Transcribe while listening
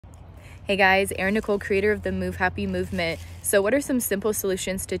Hey guys, Erin, Nicole, creator of the Move Happy movement. So what are some simple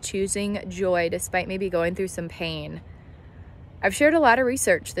solutions to choosing joy despite maybe going through some pain? I've shared a lot of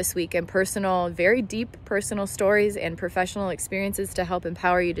research this week and very deep personal stories and professional experiences to help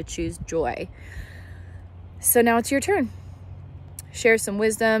empower you to choose joy. So now it's your turn. Share some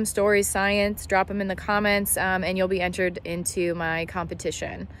wisdom, stories, science, drop them in the comments, and you'll be entered into my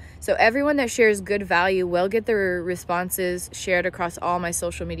competition. So everyone that shares good value will get their responses shared across all my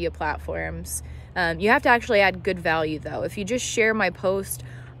social media platforms. You have to actually add good value though. If you just share my post,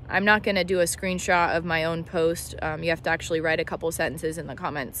 I'm not gonna do a screenshot of my own post. You have to actually write a couple sentences in the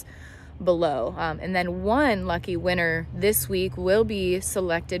comments below. And then one lucky winner this week will be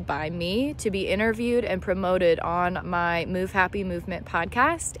selected by me to be interviewed and promoted on my Move Happy Movement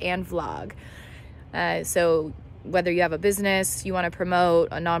podcast and vlog. So whether you have a business you want to promote,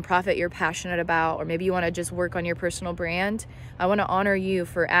 a nonprofit you're passionate about, or maybe you want to just work on your personal brand, I want to honor you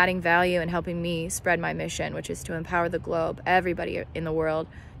for adding value and helping me spread my mission, which is to empower the globe, everybody in the world,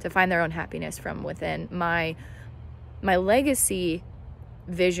 to find their own happiness from within. My legacy,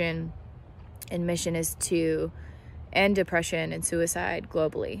 vision, and mission is to end depression and suicide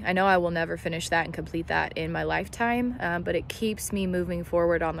globally. I know I will never finish that and complete that in my lifetime, but it keeps me moving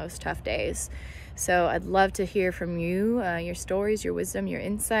forward on those tough days. So I'd love to hear from you, your stories, your wisdom, your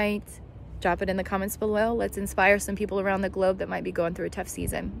insights. Drop it in the comments below. Let's inspire some people around the globe that might be going through a tough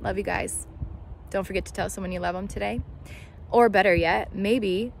season. Love you guys. Don't forget to tell someone you love them today. Or better yet,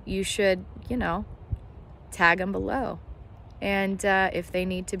 maybe you should, tag them below. And if they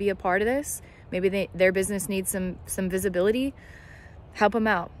need to be a part of this, maybe their business needs some visibility, help them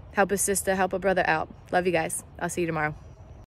out. Help a sister, help a brother out. Love you guys. I'll see you tomorrow.